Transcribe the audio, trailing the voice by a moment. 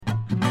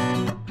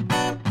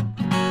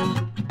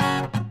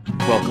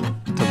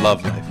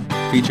Love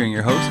Life, featuring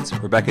your hosts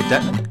Rebecca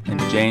Detman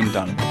and Jane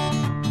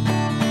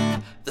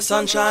Donovan. The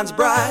sun shines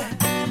bright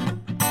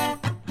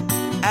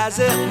as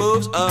it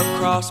moves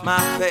across my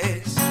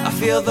face. I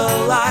feel the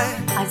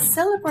light. I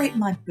celebrate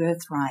my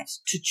birthright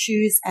to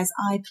choose as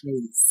I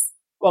please.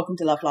 Welcome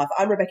to Love Life.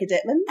 I'm Rebecca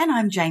Detman. And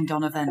I'm Jane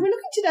Donovan. And we're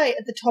looking today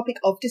at the topic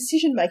of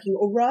decision-making,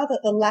 or rather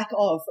the lack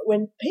of,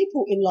 when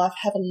people in life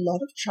have a lot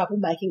of trouble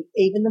making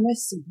even the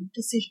most simple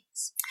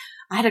decisions.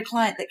 I had a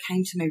client that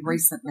came to me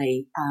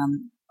recently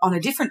on a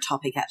different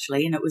topic,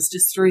 actually, and it was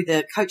just through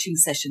the coaching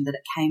session that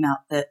it came out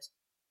that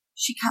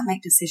she can't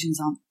make decisions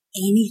on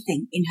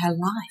anything in her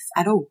life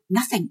at all.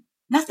 Nothing.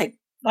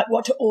 Like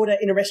what to order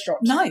in a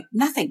restaurant? No,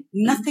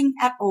 nothing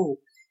at all.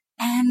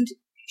 And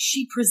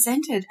she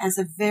presented as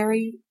a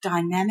very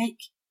dynamic,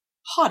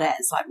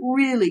 like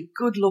really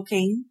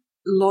good-looking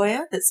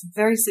lawyer that's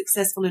very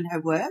successful in her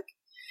work.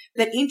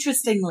 But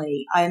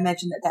interestingly, I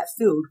imagine that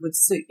field would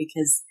suit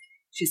because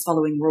she's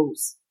following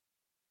rules.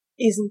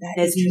 Isn't that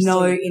There's interesting?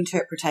 no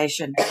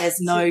interpretation. There's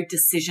no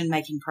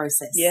decision-making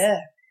process. Yeah.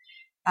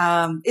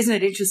 Isn't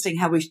it interesting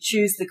how we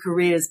choose the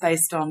careers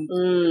based on,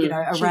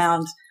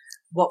 around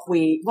what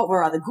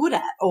we're either good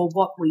at or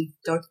what we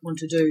don't want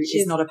to do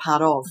is not a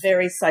part of.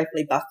 Very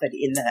safely buffered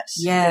in that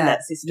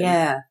system.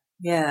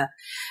 Yeah.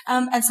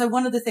 And so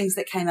one of the things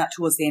that came out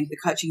towards the end of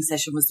the coaching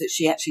session was that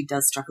she actually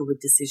does struggle with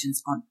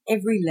decisions on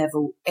every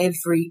level,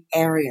 every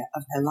area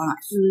of her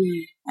life.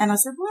 And I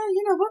said, well,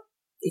 you know what?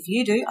 If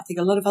you do, I think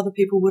a lot of other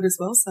people would as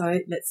well.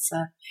 So let's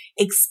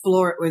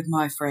explore it with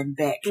my friend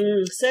Beck.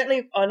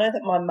 Certainly, I know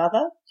that my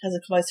mother has a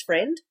close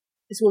friend.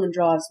 This woman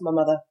drives my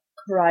mother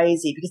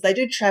crazy because they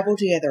do travel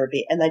together a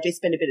bit and they do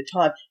spend a bit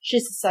of time.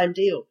 She's the same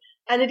deal.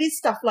 And it is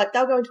stuff like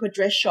they'll go into a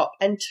dress shop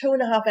and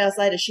 2.5 hours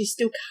later she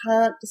still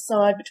can't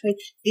decide between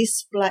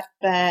this black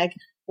bag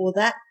or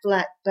that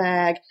black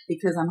bag.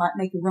 Because I might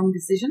make a wrong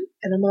decision.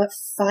 And I might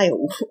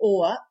fail,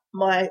 or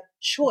my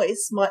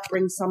choice might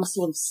bring some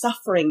sort of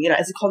suffering,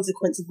 as a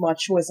consequence of my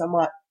choice. I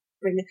might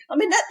bring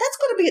that's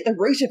got to be at the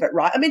root of it,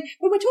 right? I mean,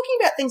 when we're talking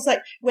about things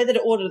like whether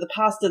to order the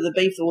pasta, the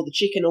beef or the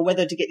chicken, or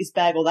whether to get this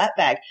bag or that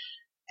bag,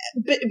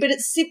 but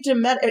it's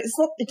symptomatic.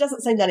 It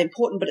doesn't seem that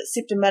important, but it's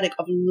symptomatic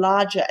of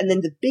larger and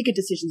then the bigger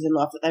decisions in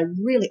life that they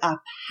really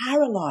are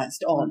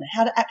paralysed on,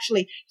 how to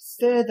actually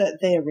further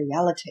their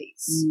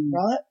realities,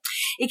 right?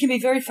 It can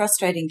be very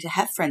frustrating to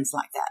have friends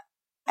like that.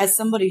 As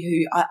somebody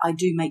who I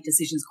do make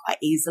decisions quite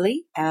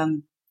easily, I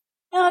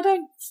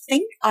don't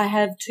think I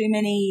have too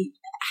many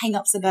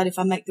hang-ups about if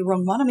I make the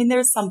wrong one. I mean, there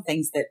are some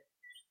things that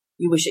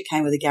you wish it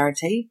came with a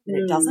guarantee, but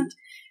it doesn't.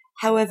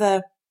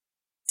 However,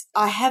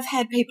 I have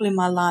had people in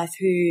my life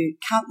who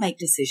can't make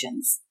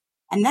decisions,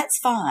 and that's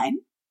fine,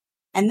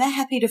 and they're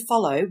happy to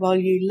follow while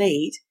you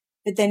lead,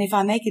 but then if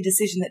I make a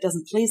decision that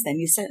doesn't please them,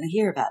 you certainly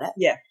hear about it.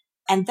 Yeah.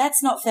 And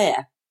that's not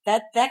fair.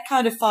 That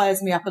kind of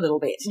fires me up a little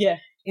bit. Yeah.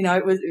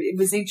 It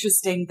was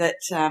interesting that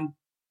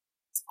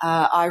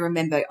I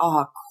remember,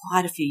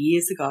 quite a few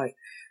years ago,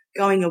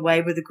 going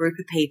away with a group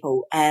of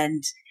people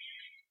and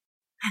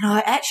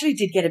I actually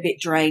did get a bit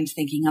drained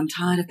thinking I'm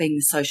tired of being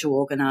the social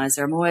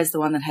organizer. I'm always the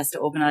one that has to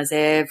organize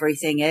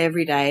everything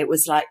every day. It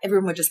was like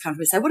everyone would just come to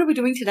me and say, what are we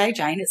doing today,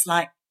 Jane? It's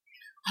like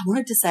I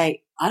wanted to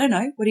say, I don't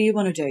know. What do you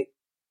want to do?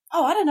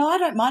 Oh, I don't know. I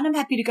don't mind. I'm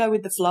happy to go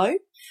with the flow.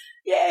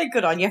 Yeah,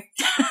 good on you.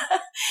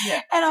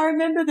 Yeah. And I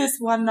remember this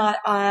one night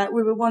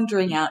we were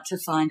wandering out to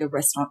find a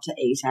restaurant to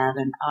eat at,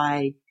 and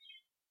I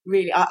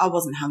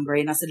wasn't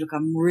hungry. And I said, look,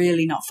 I'm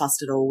really not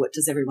fussed at all. What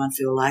does everyone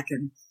feel like?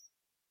 And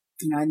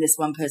and this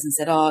one person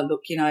said, oh,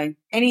 look,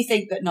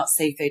 anything but not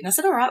seafood. And I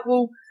said, all right,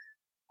 well,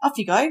 off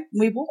you go. And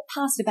we walked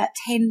past about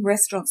 10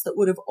 restaurants that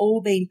would have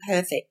all been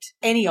perfect,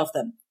 any of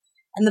them.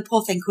 And the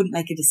poor thing couldn't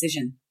make a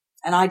decision.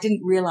 And I didn't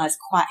realize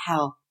quite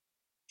how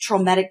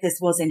traumatic this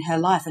was in her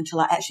life until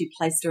I actually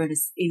placed her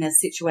in a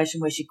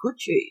situation where she could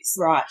choose.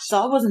 Right.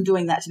 So I wasn't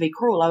doing that to be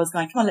cruel. I was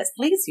going, come on, let's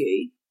please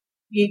you.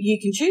 You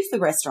can choose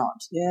the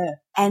restaurant. Yeah.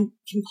 And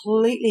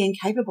completely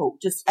incapable.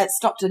 Just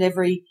stopped at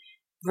every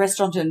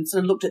restaurant and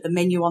sort of looked at the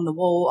menu on the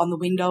wall, on the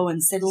window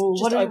and said, well,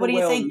 what do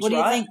you think? What do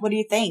you think? What do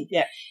you think?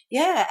 Yeah.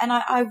 Yeah. And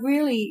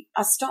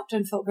I stopped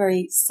and felt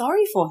very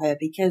sorry for her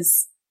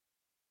because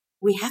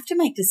we have to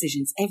make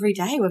decisions every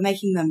day. We're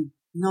making them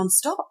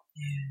non-stop.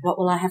 Yeah. What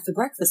will I have for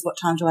breakfast? What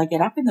time do I get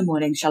up in the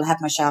morning? Shall I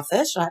have my shower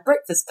first? Shall I have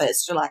breakfast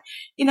first? Shall I,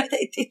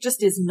 it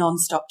just is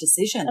non-stop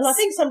decisions. And I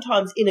think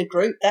sometimes in a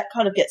group that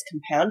kind of gets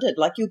compounded.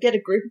 Like you'll get a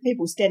group of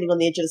people standing on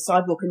the edge of the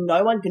sidewalk and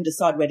no one can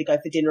decide where to go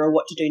for dinner or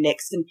what to do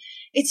next. And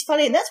it's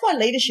funny. And that's why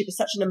leadership is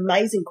such an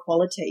amazing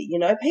quality.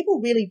 People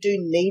really do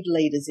need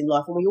leaders in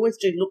life, and we always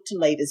do look to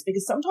leaders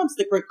because sometimes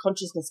the group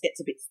consciousness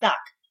gets a bit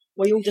stuck.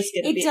 We all just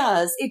get a bit.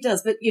 It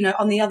does. But,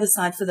 on the other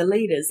side for the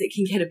leaders, it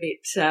can get a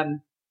bit,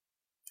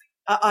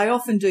 I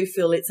often do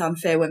feel it's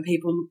unfair when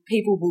people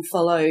will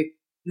follow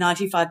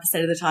 95%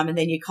 of the time, and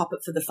then you cop it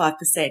for the 5%.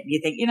 You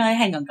think,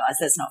 hang on, guys,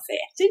 that's not fair.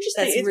 It's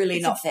interesting. That's really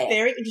not fair. It's a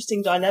very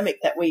interesting dynamic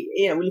that we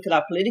look at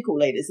our political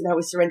leaders and how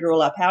we surrender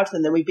all our power to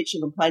them, then we bitch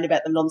and complain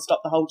about them nonstop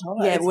the whole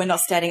time. Yeah, we're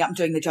not standing up and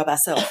doing the job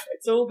ourselves.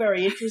 It's all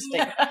very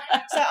interesting.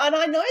 And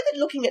I know that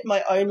looking at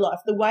my own life,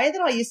 the way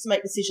that I used to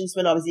make decisions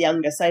when I was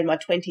younger, say in my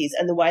 20s,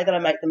 and the way that I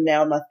make them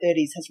now in my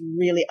 30s has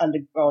really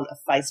undergone a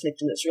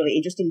facelift, and it's really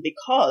interesting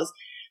because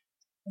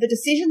the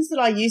decisions that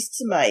I used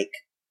to make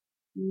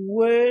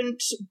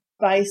weren't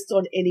based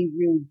on any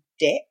real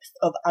depth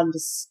of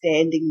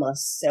understanding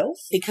myself.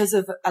 Because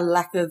of a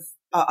lack of,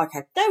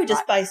 They were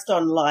just based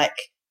on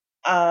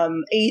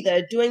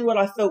either doing what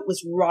I felt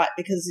was right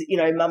because,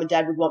 mum and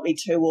dad would want me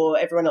to, or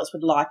everyone else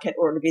would like it,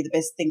 or it would be the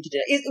best thing to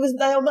do.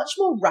 They were much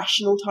more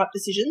rational type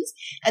decisions.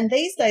 And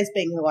these days,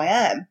 being who I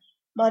am,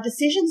 my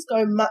decisions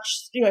go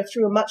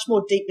through a much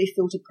more deeply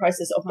filtered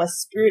process of my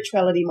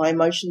spirituality, my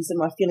emotions and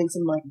my feelings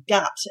and my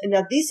gut. And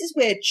now this is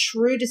where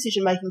true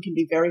decision making can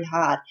be very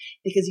hard,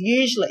 because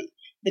usually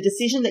the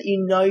decision that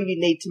you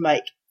need to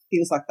make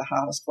feels like the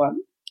hardest one.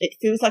 It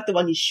feels like the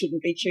one you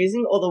shouldn't be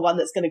choosing, or the one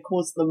that's going to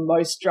cause the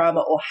most drama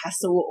or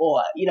hassle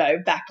or,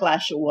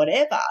 backlash or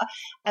whatever.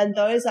 And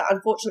those are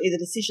unfortunately the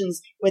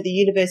decisions where the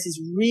universe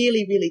is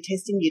really, really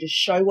testing you to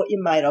show what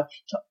you're made of,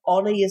 to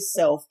honour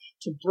yourself,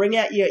 to bring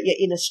out your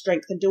inner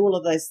strength and do all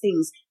of those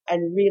things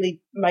and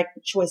really make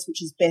the choice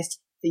which is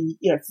best for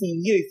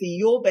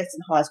your best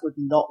and highest good,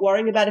 not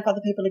worrying about if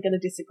other people are going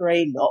to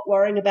disagree, not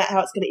worrying about how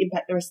it's going to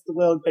impact the rest of the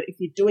world. But if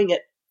you're doing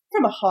it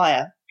from a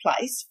higher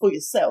place for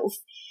yourself,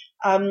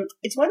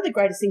 it's one of the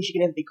greatest things you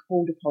can ever be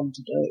called upon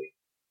to do.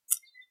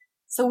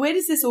 So where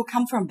does this all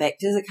come from, Beck?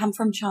 Does it come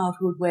from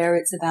childhood, where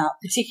it's about,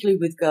 particularly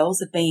with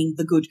girls, of being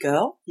the good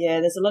girl?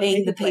 Yeah, there's a lot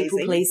being of people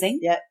pleasing.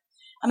 Yeah.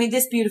 I mean,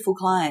 this beautiful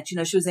client, she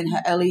was in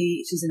her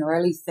early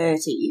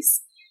 30s,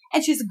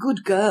 and she's a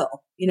good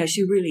girl.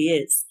 She really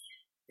is.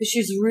 But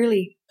she's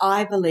really,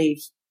 I believe,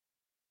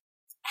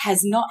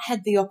 has not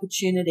had the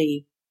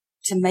opportunity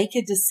to make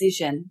a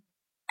decision.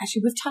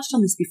 Actually, we've touched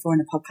on this before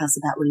in a podcast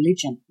about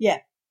religion. Yeah.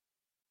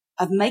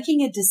 Of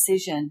making a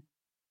decision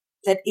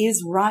that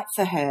is right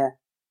for her,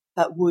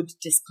 but would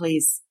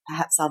displease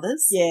perhaps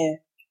others. Yeah.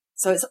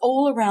 So it's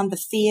all around the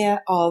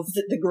fear of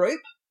the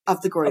group.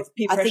 Of the group. Of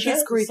peer pressure,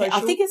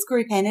 I think it's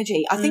group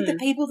energy. I think the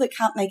people that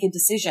can't make a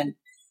decision,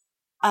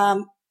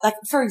 like,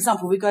 for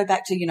example, we go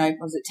back to,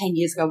 was it 10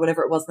 years ago,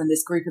 whatever it was, when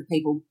this group of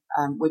people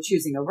were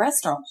choosing a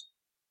restaurant.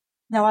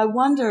 Now, I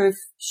wonder if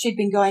she'd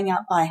been going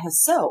out by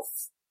herself,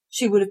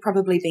 she would have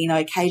probably been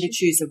okay to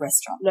choose a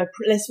restaurant. No,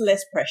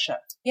 less pressure.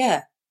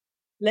 Yeah.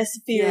 Less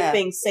fear of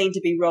being seen to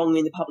be wrong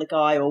in the public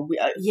eye or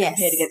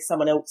compared against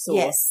someone else.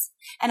 Yes.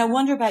 And I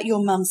wonder about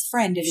your mum's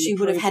friend, if she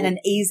would have had an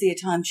easier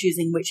time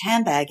choosing which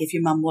handbag if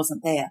your mum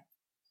wasn't there.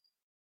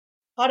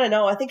 I don't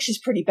know. I think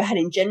she's pretty bad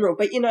in general.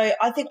 But,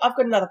 I think I've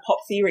got another pop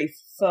theory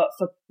for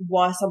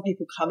why some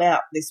people come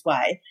out this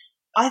way.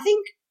 I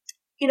think,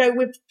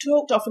 we've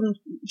talked often,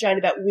 Jane,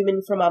 about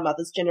women from our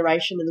mother's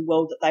generation and the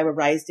world that they were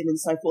raised in and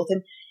so forth.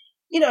 And,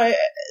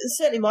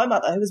 certainly my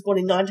mother, who was born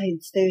in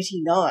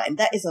 1939,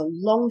 that is a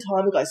long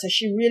time ago. So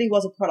she really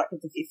was a product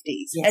of the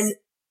 50s. Yes. And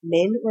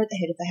men were at the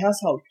head of the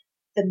household.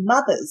 The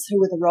mothers,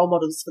 who were the role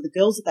models for the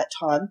girls at that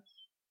time,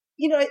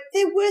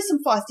 there were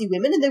some feisty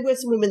women and there were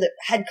some women that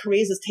had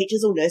careers as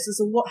teachers or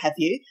nurses or what have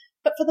you.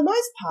 But for the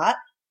most part,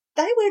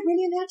 they weren't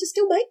really allowed to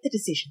still make the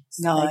decisions.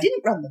 No. They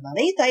didn't run the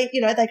money. They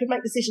could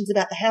make decisions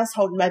about the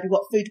household and maybe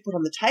what food to put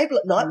on the table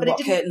at night, and but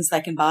what curtains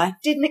they can buy.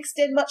 Didn't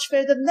extend much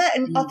further than that.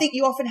 And I think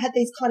you often had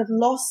these kind of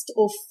lost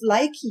or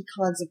flaky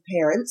kinds of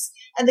parents,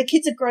 and the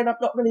kids have grown up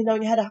not really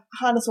knowing how to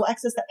harness or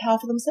access that power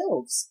for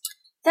themselves.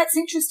 That's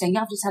interesting.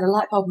 I've just had a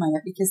light bulb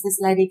moment, because this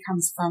lady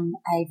comes from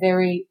a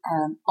very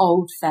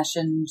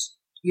old-fashioned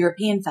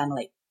European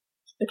family.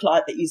 The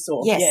client that you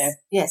saw. Yes. Yeah.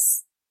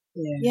 Yes.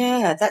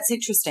 Yeah, that's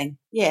interesting.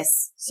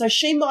 Yes. So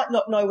she might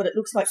not know what it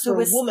looks like for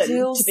a woman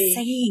to be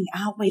seeing,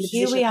 aren't we?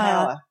 Here we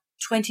are,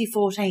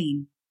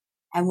 2014,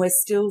 and we're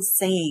still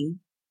seeing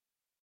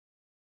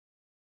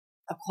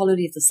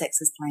equality of the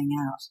sexes playing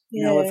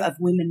out. Of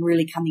women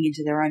really coming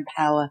into their own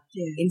power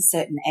in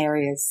certain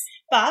areas.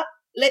 But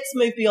let's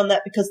move beyond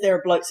that, because there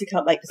are blokes who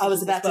can't make decisions. I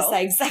was about to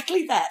say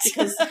exactly that.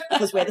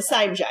 because we're the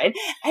same, Jane.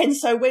 And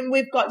so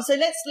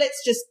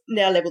let's just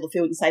now level the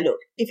field and say, look,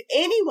 if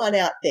anyone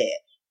out there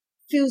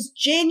feels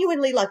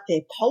genuinely like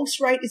their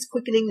pulse rate is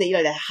quickening,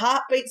 their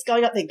heartbeat's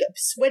going up, their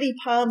sweaty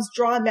palms,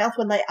 dry mouth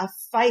when they are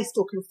faced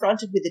or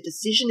confronted with a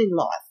decision in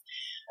life,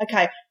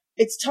 okay,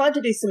 it's time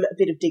to do a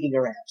bit of digging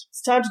around.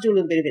 It's time to do a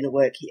little bit of inner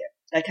work here,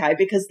 okay,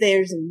 because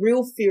there's a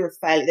real fear of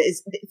failure.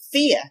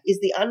 Fear is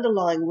the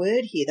underlying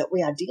word here that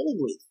we are dealing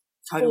with.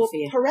 Total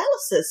fear.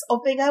 Paralysis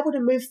of being able to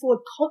move forward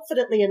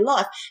confidently in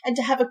life and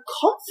to have a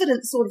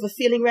confident sort of a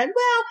feeling around,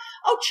 well,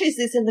 I'll choose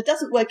this, and if it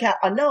doesn't work out,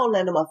 I know I'll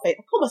land on my feet,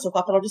 I'll pull myself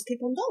up and I'll just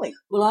keep on going.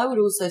 Well, I would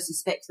also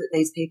suspect that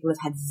these people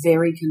have had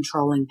very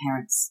controlling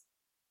parents,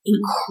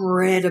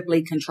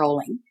 incredibly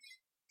controlling,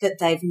 that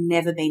they've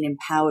never been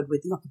empowered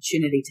with the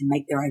opportunity to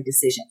make their own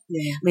decision.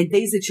 Yeah. I mean,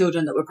 these are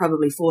children that were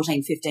probably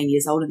 14, 15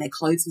 years old and their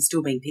clothes were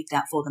still being picked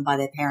out for them by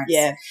their parents.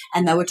 Yeah.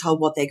 And they were told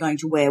what they're going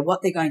to wear,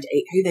 what they're going to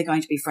eat, who they're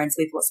going to be friends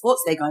with, what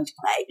sports they're going to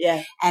play.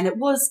 Yeah. And it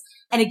was,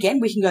 and again,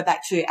 we can go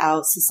back to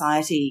our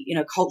society,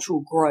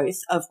 cultural growth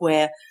of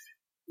where,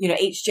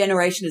 each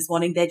generation is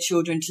wanting their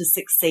children to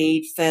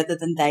succeed further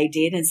than they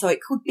did. And so it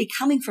could be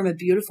coming from a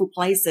beautiful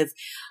place of,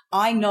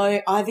 I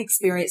know I've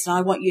experienced and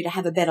I want you to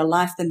have a better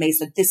life than me,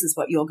 so this is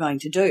what you're going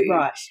to do.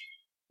 Right.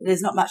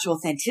 There's not much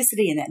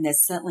authenticity in it, and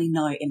there's certainly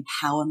no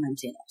empowerment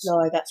in it.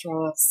 No, that's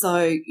right.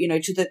 So,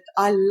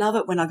 I love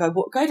it when I go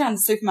down to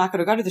the supermarket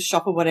or go to the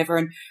shop or whatever,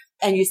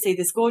 and you see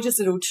this gorgeous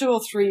little 2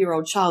 or 3 year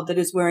old child that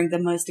is wearing the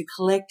most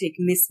eclectic,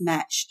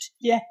 mismatched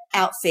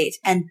outfit,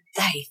 and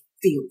they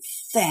feel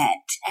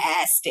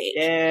fantastic.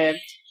 Yeah.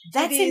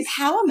 That's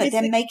empowerment.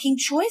 They're making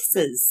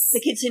choices.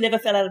 The kids who never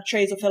fell out of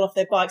trees or fell off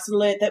their bikes and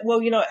learnt that,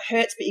 it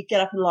hurts, but you get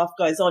up and life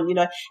goes on,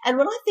 And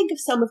when I think of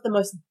some of the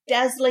most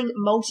dazzling,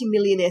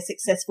 multimillionaire,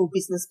 successful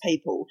business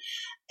people,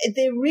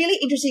 they're really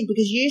interesting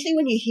because usually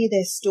when you hear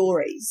their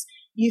stories,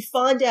 you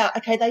find out,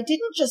 okay, they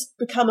didn't just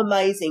become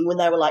amazing when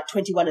they were like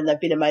 21 and they've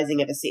been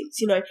amazing ever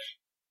since.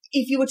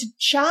 If you were to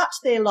chart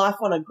their life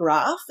on a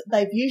graph,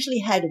 they've usually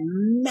had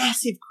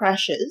massive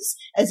crashes,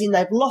 as in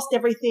they've lost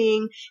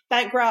everything,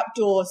 bankrupt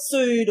or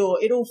sued, or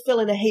it all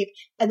fell in a heap,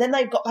 and then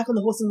they got back on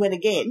the horse and went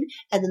again,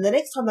 and then the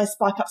next time they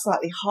spike up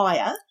slightly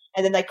higher,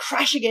 and then they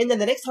crash again, then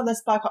the next time they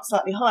spike up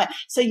slightly higher.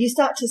 So you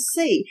start to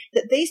see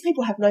that these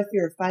people have no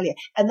fear of failure,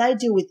 and they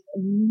deal with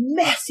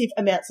massive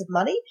amounts of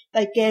money.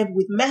 They gamble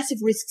with massive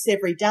risks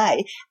every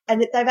day,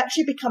 and they've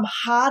actually become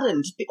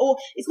hardened, or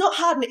it's not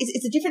hardened,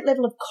 it's a different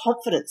level of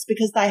confidence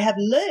because they have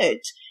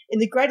learned in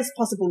the greatest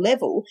possible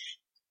level,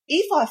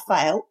 if I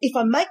fail, if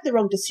I make the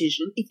wrong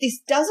decision, if this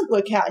doesn't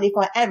work out, and if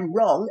I am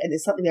wrong, and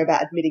there's something there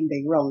about admitting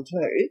being wrong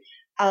too,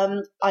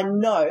 I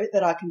know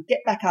that I can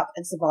get back up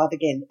and survive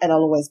again, and I'll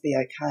always be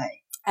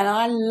okay. And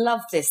I love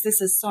this. This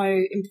is so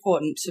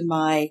important to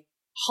my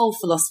whole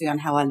philosophy on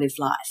how I live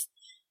life.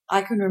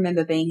 I can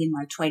remember being in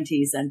my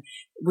 20s and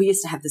we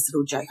used to have this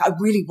little joke. I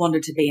really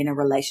wanted to be in a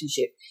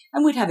relationship,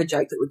 and we'd have a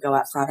joke that would go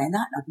out Friday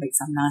night and I'd meet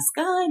some nice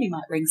guy and he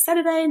might ring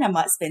Saturday and I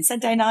might spend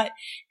Saturday night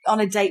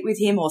on a date with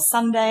him, or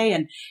Sunday,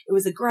 and it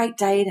was a great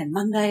date, and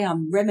Monday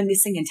I'm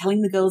reminiscing and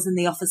telling the girls in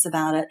the office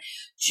about it.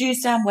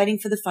 Tuesday I'm waiting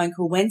for the phone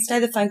call. Wednesday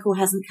the phone call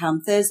hasn't come.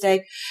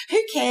 Thursday,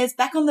 who cares?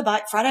 Back on the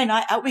bike. Friday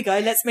night, out we go.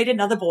 Let's meet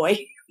another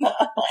boy.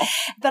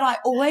 But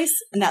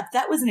now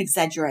that was an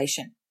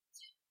exaggeration.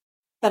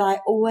 But I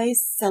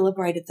always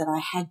celebrated that I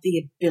had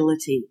the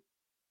ability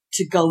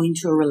to go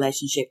into a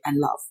relationship and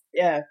love.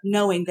 Yeah.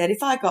 Knowing that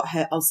if I got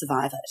hurt, I'll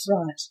survive it.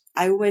 Right.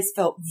 I always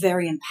felt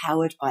very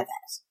empowered by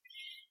that.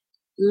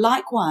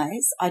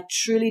 Likewise, I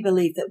truly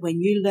believe that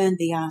when you learn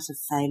the art of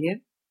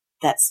failure,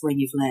 that's when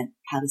you've learned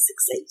how to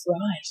succeed.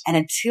 Right. And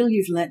until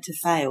you've learnt to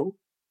fail,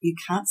 you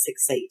can't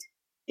succeed.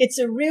 It's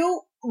a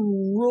real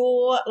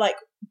raw,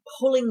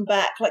 pulling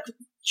back,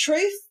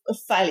 truth of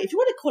failure. If you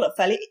want to call it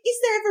failure, is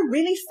there ever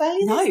really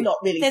failure? No, there's not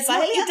really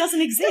failure. It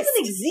doesn't exist. It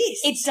doesn't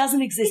exist. It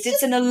doesn't exist.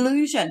 It's an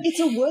illusion. It's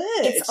a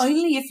word. It's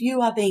only if you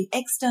are being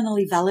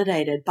externally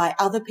validated by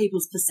other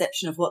people's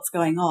perception of what's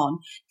going on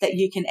that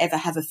you can ever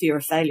have a fear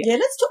of failure. Yeah,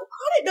 let's talk.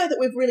 I don't know that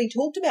we've really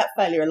talked about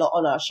failure a lot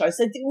on our show,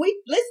 so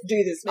let's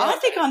do this now. I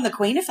think I'm the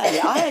queen of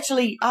failure.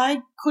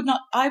 I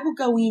will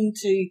go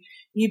into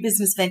new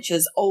business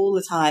ventures all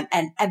the time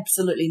and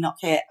absolutely not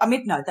care. I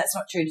mean, no, that's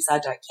not true to say I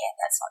don't care.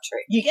 That's not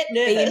true. You get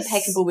nervous. Be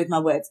impeccable with my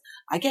words.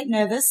 I get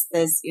nervous.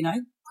 There's,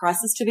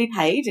 prices to be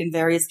paid in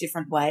various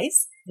different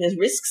ways. There's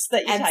risks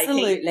that you're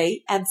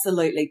taking.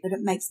 Absolutely. But it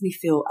makes me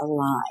feel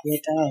alive.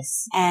 It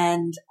does.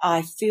 And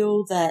I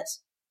feel that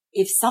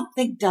if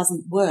something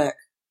doesn't work,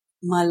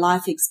 my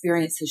life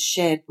experience has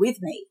shared with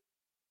me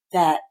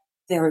that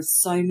there are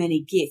so many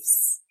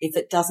gifts if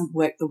it doesn't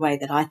work the way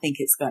that I think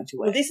it's going to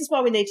work. Well, this is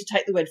why we need to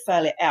take the word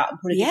failure out and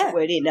put a different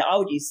word in. Now, I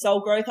would use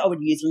soul growth. I would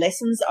use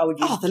lessons. I would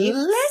use the gifts.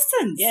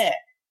 lessons. Yeah.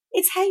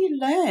 It's how you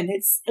learn.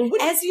 It's,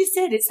 as you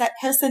said, it's that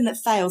person that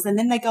fails and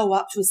then they go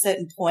up to a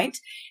certain point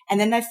and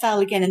then they fail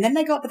again and then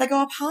they go up, but they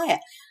go up higher.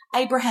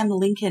 Abraham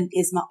Lincoln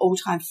is my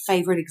all-time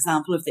favorite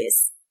example of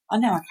this. I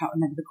know I can't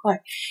remember the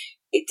quote.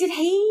 Did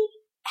he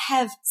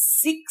have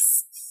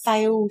 6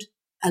 failed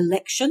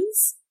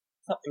elections?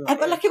 Something like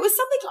that. It was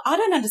something, I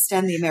don't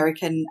understand the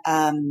American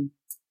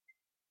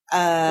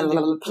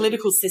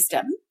political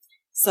system.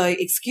 So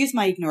excuse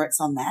my ignorance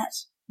on that.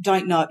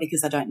 Don't know it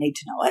because I don't need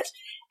to know it.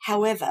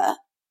 However,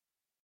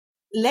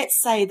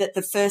 let's say that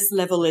the first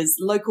level is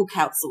local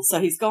council. So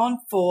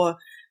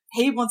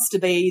he wants to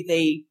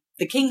be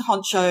the king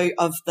honcho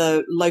of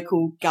the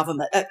local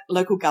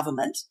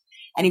government.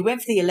 And he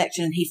went for the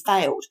election and he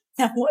failed.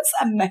 Now, what's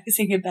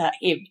amazing about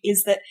him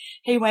is that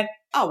he went,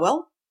 oh,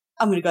 well,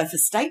 I'm going to go for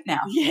state now.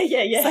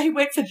 Yeah. So he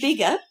went for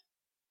bigger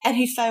and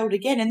he failed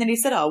again. And then he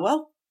said, oh,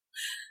 well,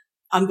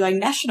 I'm going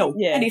national.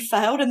 Yeah. And he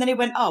failed. And then he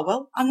went, oh,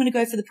 well, I'm going to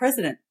go for the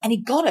president. And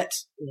he got it.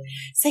 Yeah.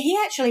 So he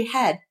actually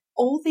had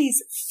all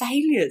these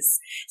failures.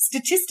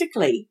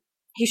 Statistically,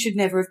 he should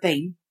never have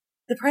been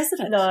the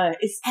president. No,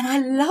 And I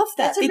love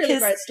that that's a really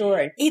great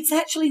story. it's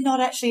actually not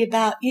actually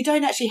about, you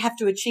don't actually have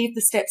to achieve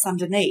the steps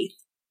underneath.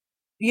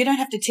 You don't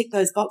have to tick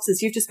those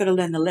boxes. You've just got to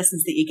learn the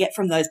lessons that you get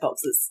from those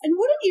boxes. And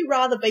wouldn't you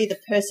rather be the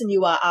person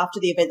you are after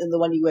the event than the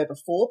one you were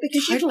before?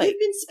 Because Totally. you've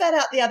been spat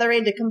out the other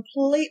end a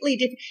completely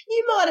different.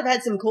 You might have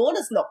had some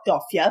corners knocked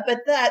off you, but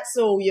that's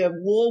all your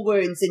war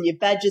wounds and your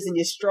badges and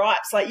your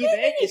stripes. Like you've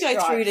earned You your go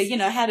stripes. through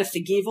to, how to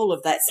forgive, all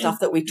of that stuff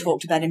that we've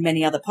talked about in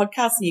many other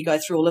podcasts, and you go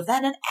through all of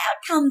that, and out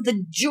come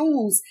the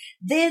jewels.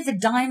 There the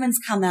diamonds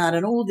come out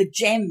and all the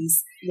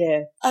gems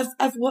Yeah.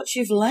 of what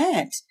you've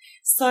learned.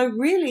 So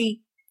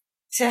really,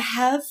 to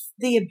have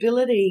the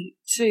ability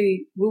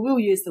to, we'll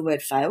use the word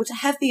fail, to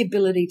have the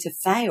ability to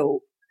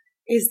fail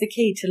is the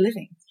key to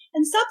living.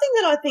 And something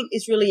that I think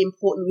is really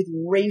important with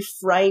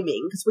reframing,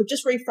 because we've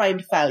just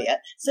reframed failure.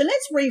 So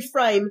let's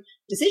reframe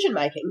decision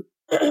making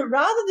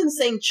rather than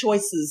seeing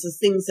choices as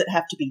things that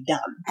have to be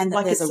done. And that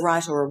Like there's a it's-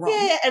 right or a wrong.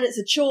 Yeah, and it's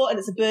a chore and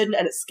it's a burden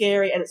and it's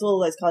scary and it's all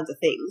those kinds of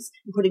things,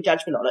 and putting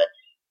judgment on it.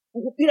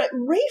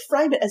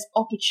 Reframe it as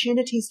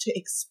opportunities to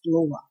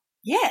explore.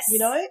 Yes.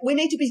 We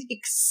need to be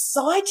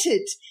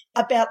excited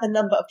about the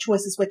number of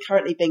choices we're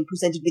currently being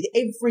presented with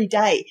every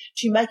day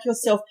to make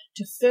yourself,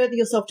 to further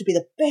yourself, to be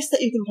the best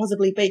that you can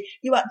possibly be.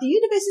 The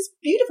universe is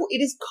beautiful.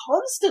 It is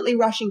constantly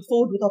rushing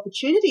forward with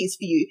opportunities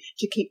for you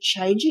to keep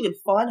changing and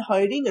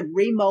fine-honing and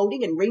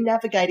remolding and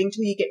re-navigating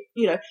till you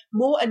get,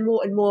 more and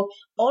more and more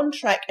on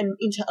track and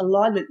into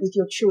alignment with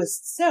your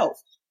truest self.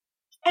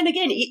 And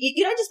again,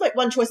 you don't just make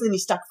one choice and then you're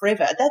stuck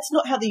forever. That's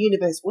not how the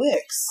universe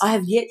works. I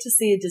have yet to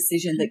see a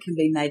decision that can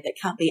be made that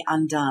can't be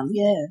undone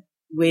Yeah.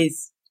 with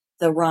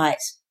the right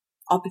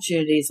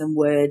opportunities and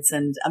words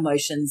and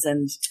emotions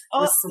and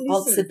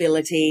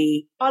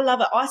responsibility. I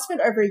love it. I spent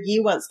over a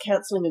year once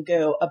counselling a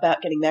girl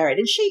about getting married,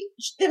 and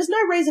there was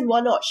no reason why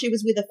not. She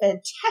was with a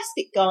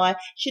fantastic guy.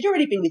 She'd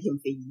already been with him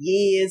for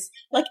years.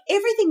 Like,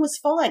 everything was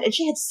fine, and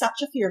she had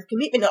such a fear of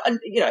commitment.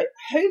 And,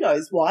 who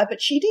knows why,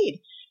 but she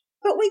did.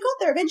 But we got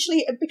there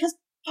eventually because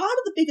part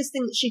of the biggest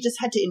thing that she just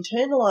had to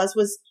internalise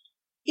was,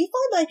 if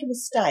I make a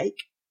mistake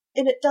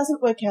and it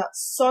doesn't work out,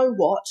 so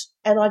what?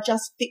 And I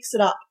just fix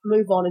it up,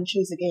 move on and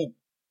choose again.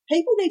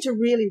 People need to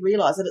really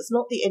realise that it's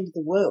not the end of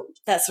the world.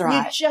 That's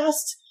right. You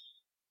just,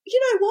 you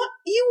know what?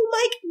 You will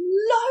make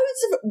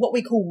loads of what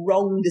we call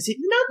wrong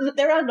decisions. No,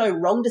 there are no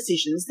wrong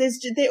decisions.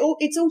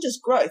 It's all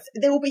just growth.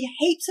 There will be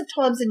heaps of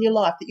times in your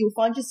life that you'll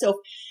find yourself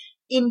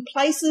in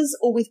places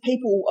or with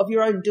people of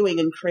your own doing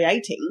and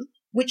creating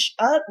which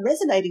aren't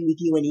resonating with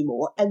you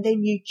anymore, and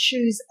then you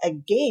choose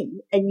again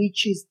and you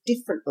choose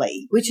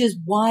differently. Which is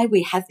why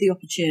we have the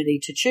opportunity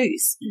to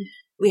choose.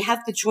 We have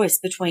the choice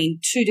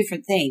between two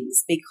different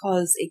things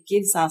because it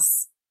gives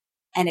us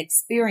an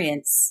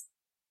experience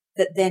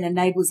that then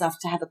enables us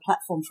to have a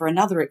platform for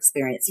another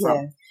experience from.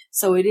 Yeah.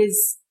 So it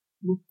is,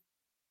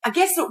 I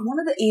guess that one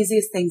of the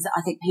easiest things that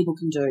I think people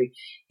can do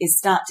is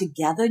start to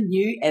gather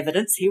new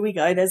evidence. Here we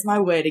go. There's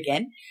my word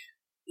again.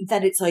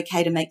 That it's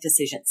okay to make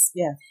decisions.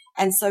 Yeah.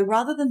 And so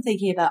rather than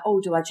thinking about,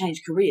 do I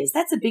change careers?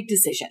 That's a big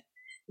decision.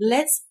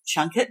 Let's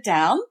chunk it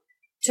down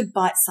to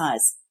bite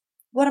size.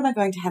 What am I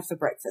going to have for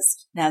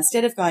breakfast? Now,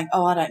 instead of going,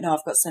 I don't know,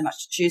 I've got so much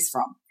to choose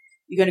from,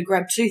 you're going to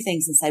grab two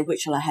things and say,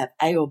 which shall I have,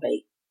 A or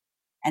B?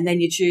 And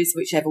then you choose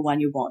whichever one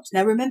you want.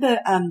 Now, remember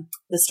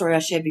the story I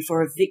shared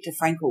before of Viktor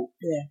Frankl,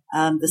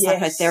 the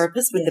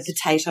psychotherapist with the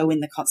potato in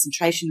the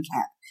concentration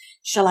camp.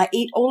 Shall I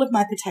eat all of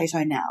my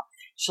potato now?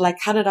 Shall I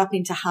cut it up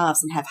into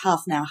halves and have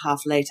half now,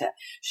 half later?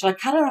 Shall I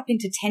cut it up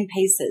into 10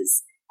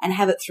 pieces and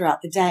have it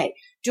throughout the day?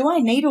 Do I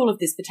need all of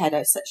this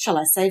potato? Shall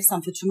I save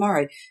some for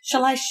tomorrow?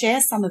 Shall I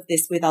share some of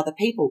this with other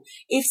people?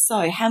 If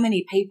so, how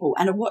many people?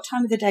 And at what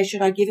time of the day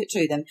should I give it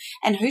to them?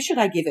 And who should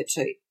I give it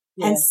to?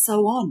 Yeah. And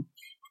so on.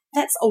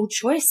 That's all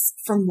choice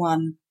from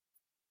one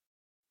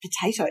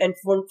potato. And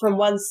from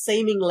one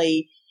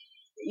seemingly,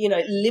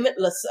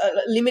 limited,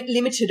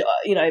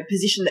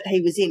 position that he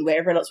was in, where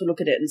everyone else would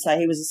look at it and say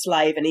he was a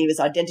slave and he was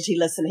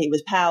identityless and he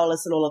was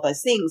powerless and all of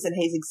those things. And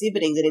he's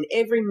exhibiting that in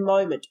every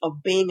moment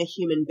of being a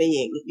human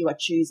being, you are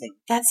choosing.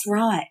 That's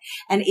right.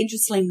 And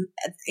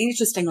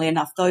interestingly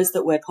enough, those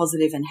that were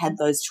positive and had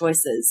those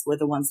choices were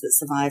the ones that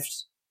survived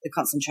the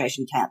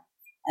concentration camp.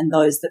 And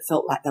those that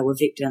felt like they were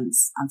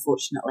victims,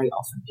 unfortunately,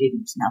 often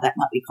didn't. Now, that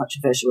might be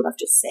controversial, what I've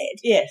just said.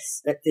 Yes.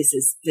 But this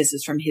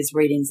is from his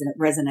readings, and it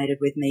resonated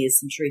with me as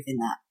some truth in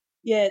that.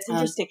 Yeah, it's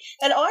interesting.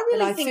 And I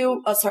really think...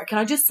 can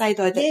I just say,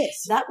 though, that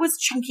yes. that was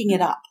chunking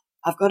it up.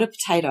 I've got a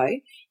potato,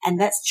 and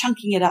that's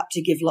chunking it up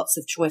to give lots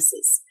of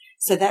choices.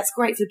 So that's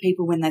great for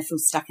people when they feel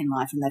stuck in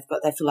life and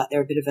they feel like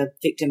they're a bit of a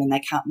victim and they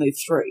can't move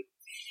through.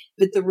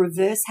 But the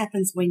reverse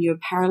happens when you're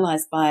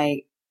paralyzed by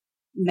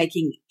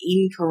making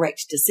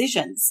incorrect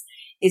decisions,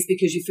 is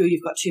because you feel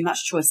you've got too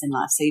much choice in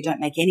life, so you don't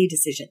make any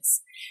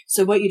decisions.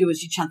 So what you do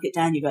is you chunk it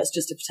down. You go, it's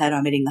just a potato.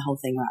 I'm eating the whole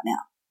thing right now.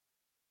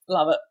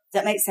 Love it.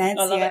 Does that make sense?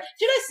 I love it.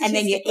 Do you know, and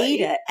then you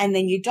eat it, and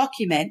then you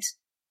document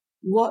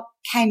what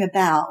came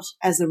about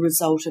as a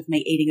result of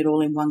me eating it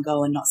all in one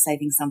go and not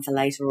saving some for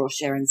later or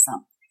sharing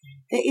some.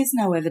 There is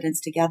no evidence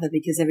to gather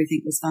because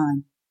everything was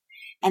fine.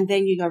 And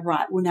then you go,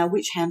 right, well, now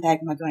which handbag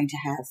am I going to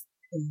have?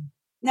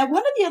 Now,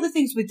 one of the other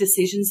things with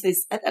decisions,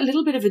 there's a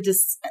little bit of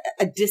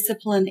a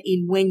discipline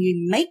in when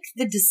you make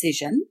the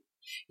decision,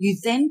 you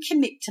then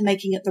commit to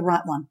making it the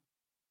right one.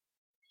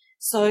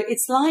 So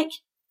it's like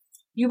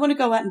you want to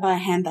go out and buy a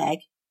handbag,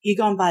 you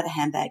go and buy the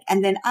handbag,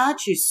 and then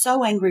aren't you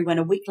so angry when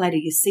a week later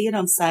you see it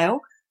on sale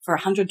for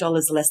 $100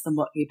 less than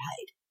what you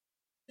paid?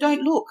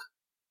 Don't look.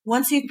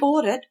 Once you've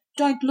bought it,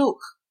 don't look.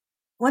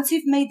 Once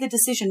you've made the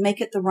decision, make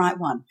it the right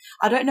one.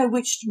 I don't know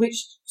which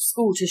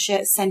school to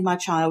send my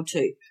child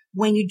to.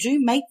 When you do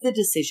make the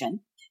decision,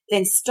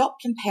 then stop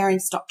comparing,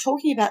 stop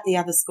talking about the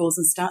other schools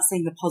and start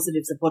seeing the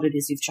positives of what it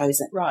is you've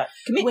chosen. Right.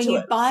 Commit when to you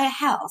it. buy a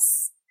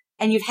house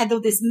and you've had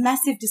all this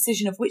massive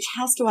decision of which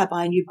house do I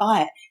buy and you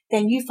buy it,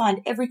 then you find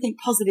everything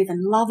positive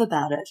and love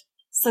about it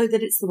so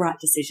that it's the right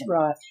decision.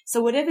 Right.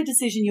 So whatever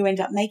decision you end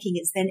up making,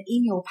 it's then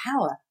in your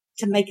power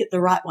to make it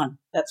the right one.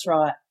 That's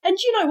right. And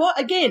you know what?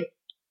 Again,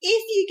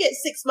 if you get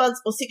 6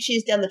 months or 6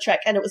 years down the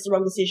track and it was the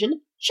wrong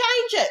decision,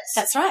 change it.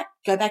 That's right.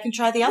 Go back and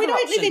try the other option. We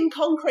don't option. live in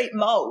concrete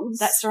molds.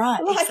 That's right.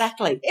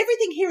 Exactly.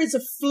 Everything here is a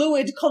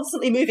fluid,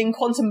 constantly moving,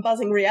 quantum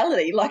buzzing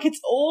reality. Like, it's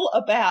all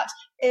about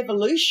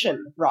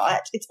evolution,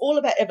 right? It's all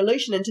about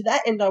evolution. And to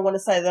that end, I want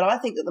to say that I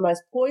think that the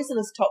most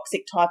poisonous,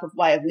 toxic type of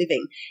way of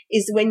living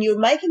is when you're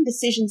making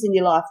decisions in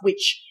your life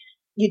which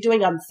you're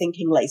doing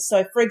unthinkingly.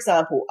 So, for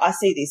example, I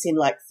see this in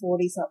like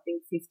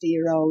 40-something,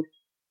 50-year-old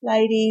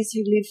ladies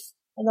who live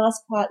a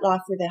nice quiet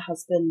life with their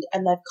husband,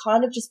 and they've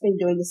kind of just been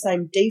doing the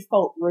same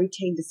default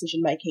routine decision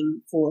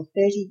making for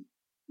 30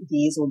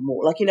 years or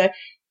more. Like, you know,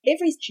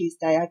 every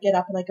Tuesday I get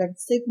up and I go to the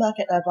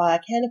supermarket and I buy a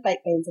can of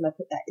baked beans and I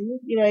put that in the,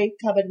 you know,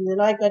 cupboard, and then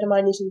I go to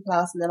my knitting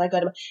class and then I go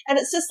to and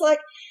it's just like,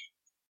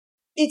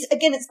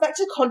 it's back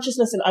to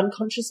consciousness and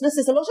unconsciousness.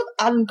 There's a lot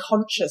of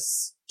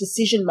unconscious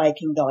decision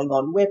making going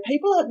on where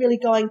people aren't really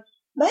going,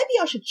 maybe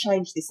I should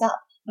change this up.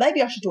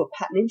 Maybe I should do a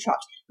pattern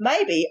interrupt.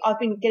 Maybe I've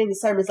been getting the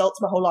same results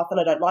my whole life and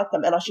I don't like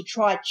them, and I should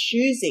try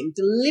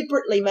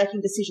deliberately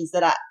making decisions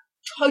that are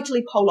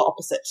totally polar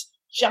opposite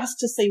just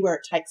to see where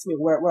it takes me,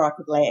 where I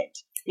could land,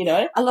 you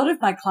know? A lot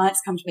of my clients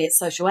come to me at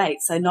Social 8,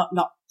 so not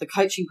the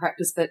coaching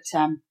practice, but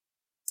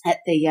at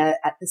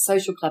the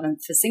social club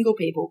and for single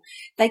people,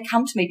 they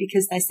come to me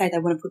because they say they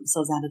want to put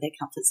themselves out of their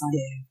comfort zone.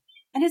 Yeah.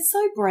 And it's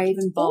so brave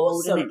and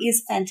bold, awesome. And it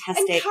is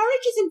fantastic. And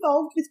courage is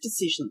involved with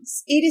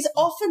decisions. It is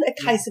often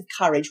a case of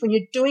courage when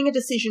you're doing a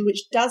decision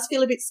which does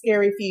feel a bit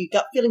scary for you,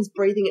 gut feeling's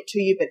breathing it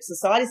to you, but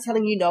society's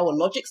telling you no or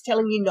logic's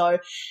telling you no,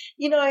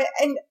 you know,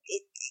 and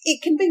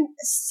it can be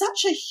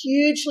such a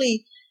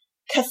hugely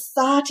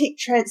cathartic,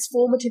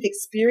 transformative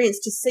experience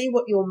to see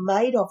what you're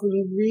made of when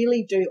you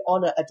really do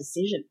honour a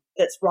decision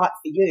that's right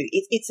for you.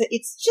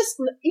 It's just,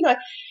 you know,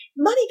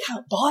 money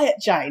can't buy it,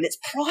 Jane. It's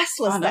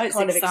priceless, that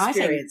kind of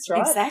experience,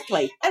 right?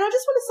 Exactly. And I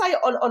just want to say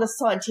on a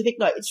scientific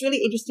note, it's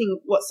really interesting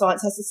what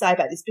science has to say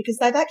about this, because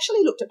they've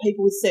actually looked at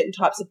people with certain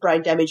types of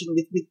brain damage and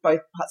with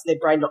both parts of their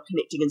brain not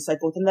connecting and so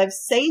forth, and they've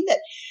seen that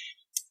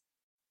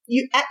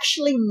you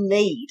actually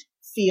need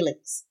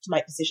feelings to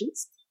make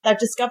decisions. They've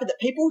discovered that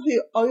people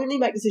who only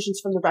make decisions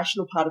from the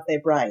rational part of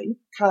their brain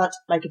can't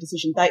make a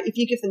decision. If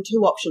you give them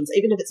two options,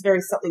 even if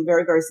it's something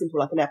very, very simple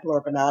like an apple or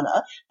a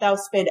banana, they'll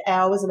spend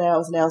hours and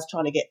hours and hours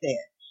trying to get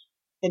there.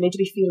 There need to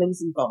be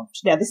feelings involved.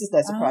 Now, this is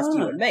no surprise to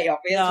you and me,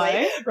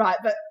 obviously. No. Right,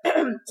 but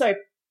so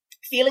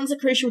feelings are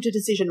crucial to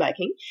decision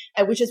making,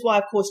 and which is why,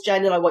 of course,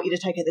 Jane and I want you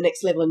to take it to the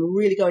next level and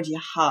really go into your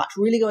heart,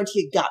 really go into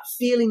your gut,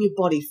 feel in your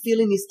body,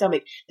 feel in your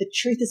stomach. The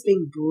truth is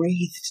being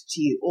breathed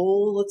to you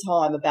all the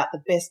time about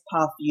the best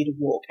path for you to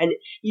walk. And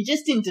you're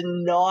just in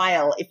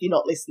denial if you're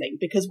not listening,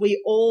 because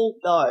we all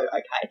know,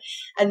 okay?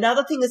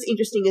 Another thing that's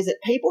interesting is that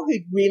people who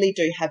really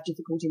do have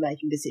difficulty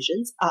making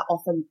decisions are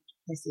often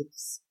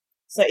depressives.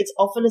 So it's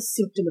often a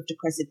symptom of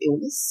depressive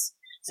illness.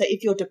 So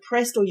if you're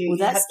depressed or you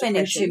have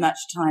spending depression, too much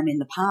time in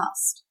the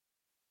past.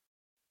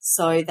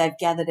 So they've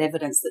gathered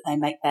evidence that they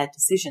make bad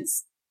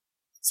decisions.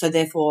 So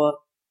therefore,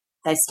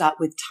 they start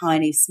with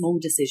tiny, small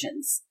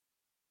decisions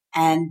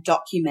and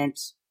document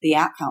the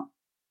outcome.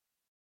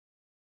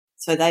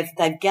 So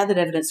they've gathered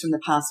evidence from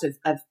the past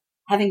of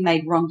having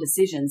made wrong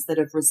decisions that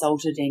have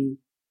resulted in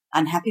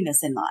unhappiness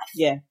in life.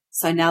 Yeah.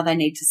 So now they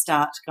need to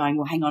start going,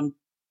 well, hang on,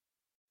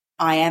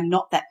 I am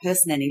not that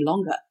person any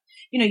longer.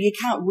 You know, you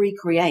can't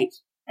recreate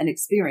an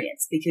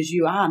experience because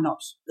you are not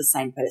the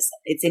same person.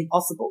 It's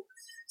impossible.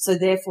 So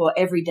therefore,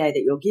 every day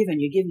that you're given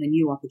a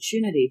new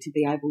opportunity to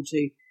be able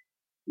to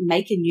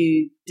make a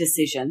new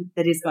decision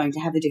that is going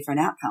to have a different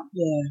outcome.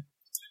 Yeah.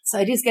 So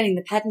it is getting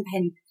the pad and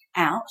pen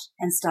out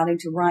and starting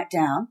to write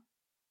down,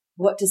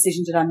 what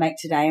decision did I make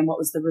today and what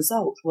was the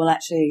result? Well,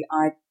 actually,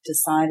 I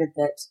decided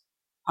that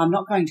I'm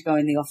not going to go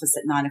in the office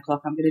at 9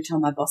 o'clock. I'm going to tell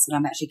my boss that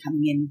I'm actually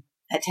coming in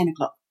at 10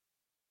 o'clock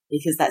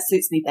because that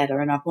suits me better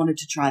and I've wanted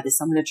to try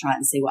this. I'm going to try it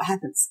and see what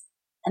happens.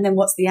 And then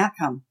what's the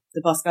outcome?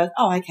 The boss goes,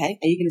 oh, okay,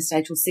 are you going to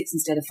stay till 6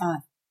 instead of 5?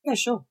 Yeah,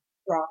 sure.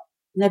 Right.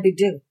 No big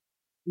deal.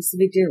 What's the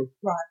big deal?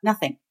 Right.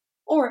 Nothing.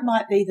 Or it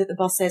might be that the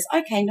boss says,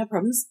 okay, no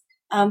problems.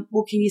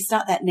 Well, can you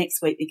start that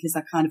next week? Because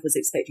I kind of was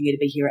expecting you to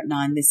be here at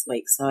 9 this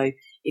week. So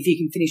if you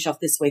can finish off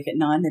this week at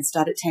 9, then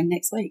start at 10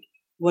 next week.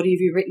 What have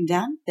you written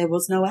down? There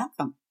was no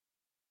outcome.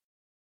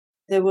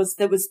 There was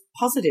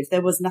positive.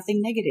 There was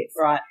nothing negative.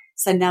 Right.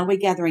 So now we're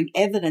gathering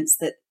evidence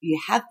that you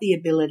have the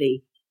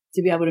ability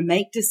to be able to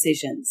make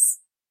decisions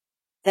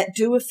that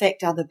do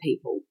affect other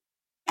people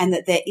and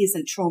that there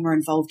isn't trauma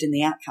involved in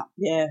the outcome.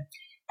 Yeah.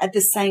 At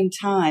the same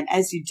time,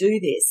 as you do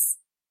this,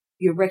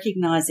 you're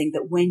recognizing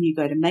that when you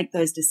go to make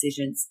those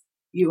decisions,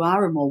 you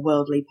are a more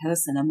worldly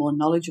person, a more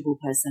knowledgeable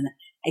person,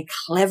 a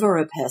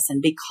cleverer person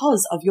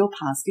because of your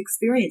past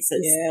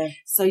experiences. Yeah.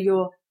 So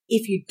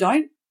if you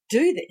don't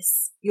do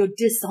this, you're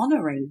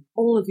dishonoring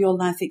all of your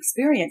life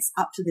experience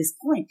up to this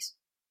point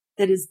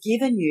that has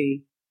given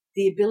you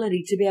the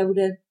ability to be able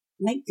to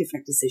make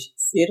different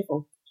decisions.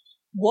 Beautiful.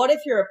 What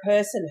if you're a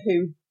person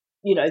who,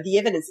 the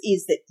evidence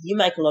is that you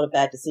make a lot of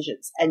bad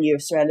decisions and you're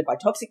surrounded by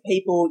toxic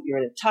people, you're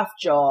in a tough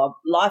job,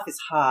 life is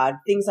hard,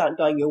 things aren't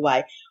going your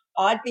way.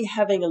 I'd be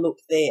having a look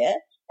there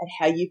at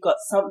how you've got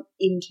some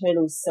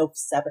internal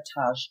self-sabotage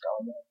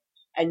going on.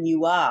 And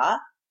you are,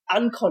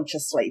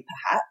 unconsciously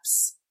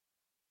perhaps,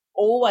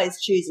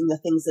 always choosing the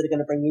things that are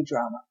going to bring you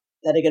drama,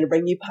 that are going to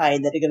bring you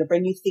pain, that are going to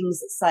bring you things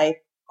that say,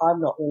 I'm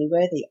not really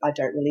worthy, I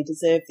don't really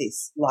deserve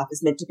this, life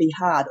is meant to be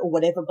hard, or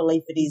whatever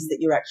belief it is that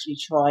you're actually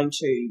trying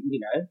to,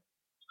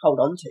 hold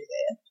on to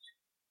there.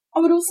 I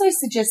would also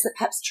suggest that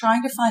perhaps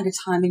trying to find a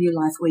time in your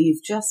life where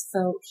you've just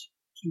felt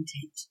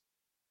content.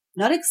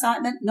 Not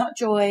excitement, not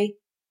joy,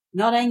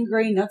 not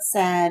angry, not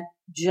sad,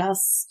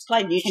 just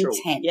plain neutral.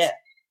 Content. Yeah.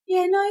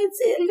 Yeah, no, it's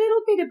a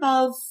little bit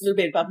above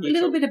neutral. A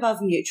little bit above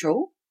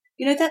neutral.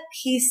 That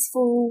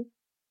peaceful,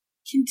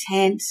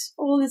 content,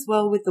 all is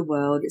well with the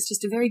world. It's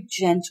just a very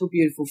gentle,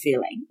 beautiful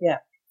feeling. Yeah.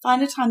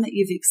 Find a time that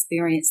you've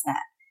experienced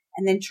that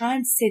and then try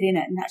and sit in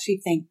it and actually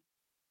think,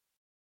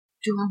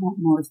 do I want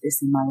more of this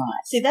in my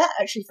life? See, that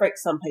actually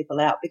freaks some people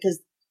out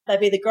because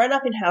they've either grown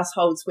up in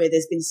households where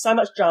there's been so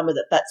much drama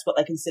that that's what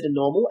they consider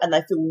normal and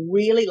they feel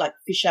really like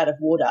fish out of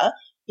water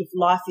if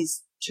life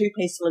is too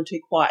peaceful and too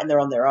quiet and they're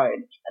on their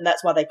own. And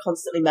that's why they're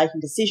constantly making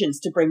decisions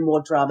to bring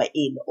more drama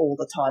in all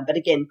the time. But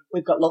again,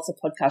 we've got lots of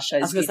podcast shows.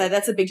 I was going to say,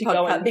 that's a big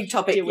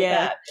topic. Deal with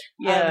that.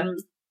 Yeah.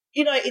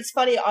 It's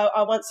funny.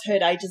 I once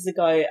heard ages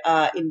ago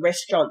in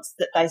restaurants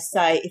that they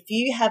say if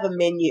you have a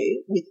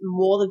menu with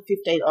more than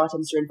 15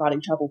 items, you're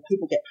inviting trouble.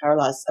 People get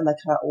paralysed and they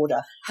can't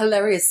order.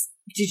 Hilarious.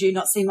 Did you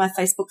not see my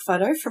Facebook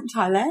photo from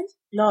Thailand?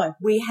 No.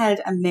 We had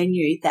a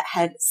menu that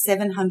had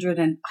 700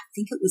 and I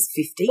think it was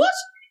 50. What?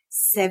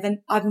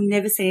 I've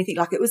never seen anything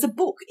like it. It was a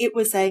book. It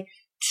was a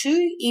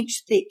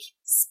 2-inch thick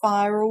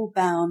spiral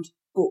bound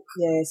book.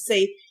 Yeah.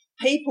 See,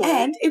 people.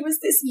 And it was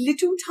this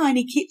little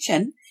tiny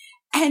kitchen.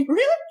 And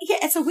really,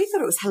 yeah, so we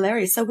thought it was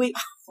hilarious. So we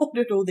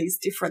ordered all these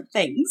different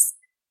things.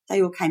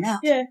 They all came out.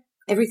 Yeah.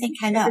 Everything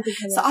came out.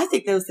 So I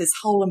think there was this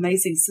whole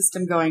amazing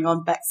system going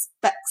on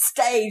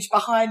backstage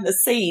behind the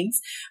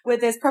scenes where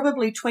there's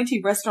probably 20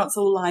 restaurants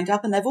all lined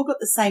up and they've all got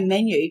the same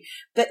menu,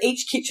 but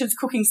each kitchen's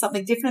cooking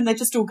something different and they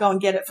just all go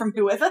and get it from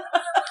whoever.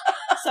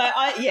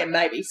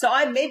 Maybe. So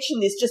I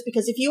mention this just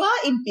because if you are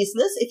in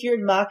business, if you're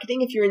in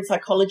marketing, if you're in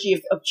psychology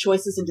of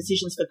choices and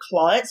decisions for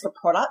clients, for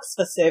products,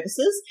 for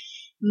services,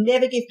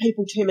 never give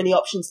people too many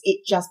options.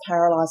 It just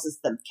paralyzes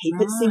them.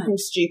 Keep it simple,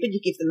 stupid.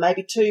 You give them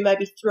maybe 2,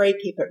 maybe 3.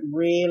 Keep it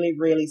really,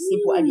 really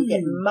simple and you'll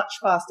get much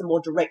faster,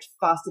 more direct,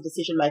 faster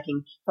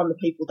decision-making from the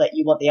people that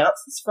you want the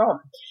answers from.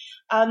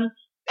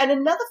 And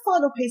another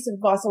final piece of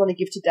advice I want to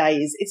give today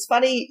is it's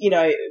funny,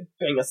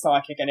 being a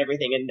psychic and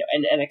everything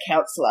and a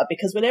counsellor,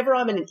 because whenever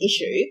I'm in an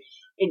issue,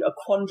 in a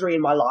quandary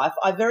in my life,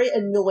 I very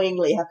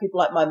annoyingly have people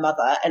like my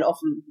mother and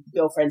often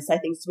girlfriends say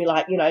things to me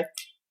like,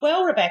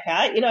 well,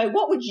 Rebecca,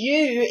 what would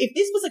you, if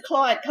this was a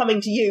client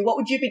coming to you, what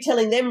would you be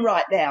telling them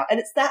right now? And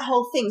it's that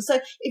whole thing. So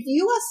if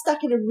you are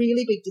stuck in a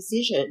really big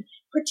decision,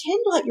 pretend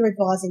like you're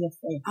advising a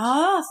friend.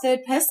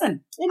 Third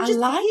person. And I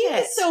like hear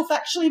it. yourself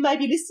actually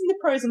maybe listen to the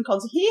pros and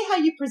cons. Hear how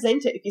you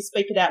present it if you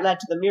speak it out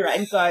loud to the mirror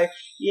and go,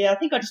 yeah, I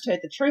think I just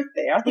heard the truth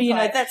there.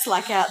 That's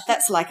like our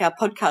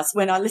podcast.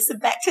 When I listen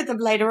back to them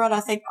later on, I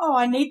think,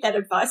 I need that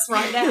advice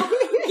right now.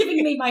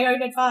 Giving me my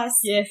own advice.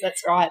 Yes,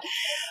 that's right.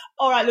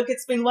 All right, look,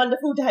 it's been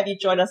wonderful to have you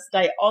join us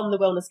today on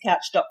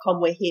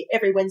thewellnesscouch.com. We're here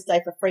every Wednesday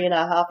for free in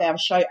our half-hour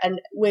show,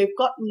 and we've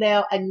got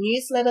now a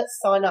newsletter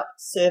sign-up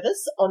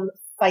service on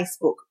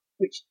Facebook,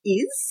 which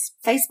is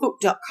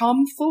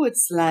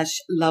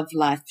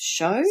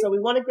facebook.com/lovelifeshow. So we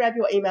want to grab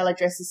your email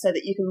addresses so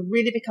that you can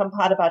really become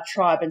part of our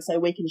tribe and so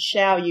we can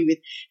shower you with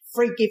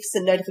free gifts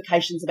and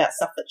notifications about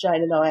stuff that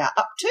Jane and I are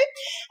up to.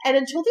 And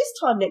until this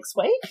time next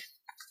week,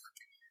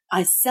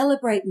 I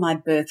celebrate my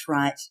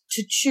birthright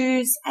to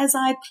choose as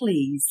I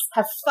please.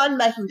 Have fun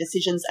making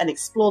decisions and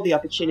explore the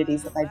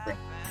opportunities that they bring.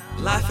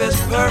 Life is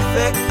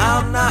perfect,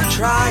 I'm not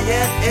trying,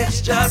 it's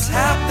just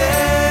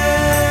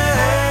happening.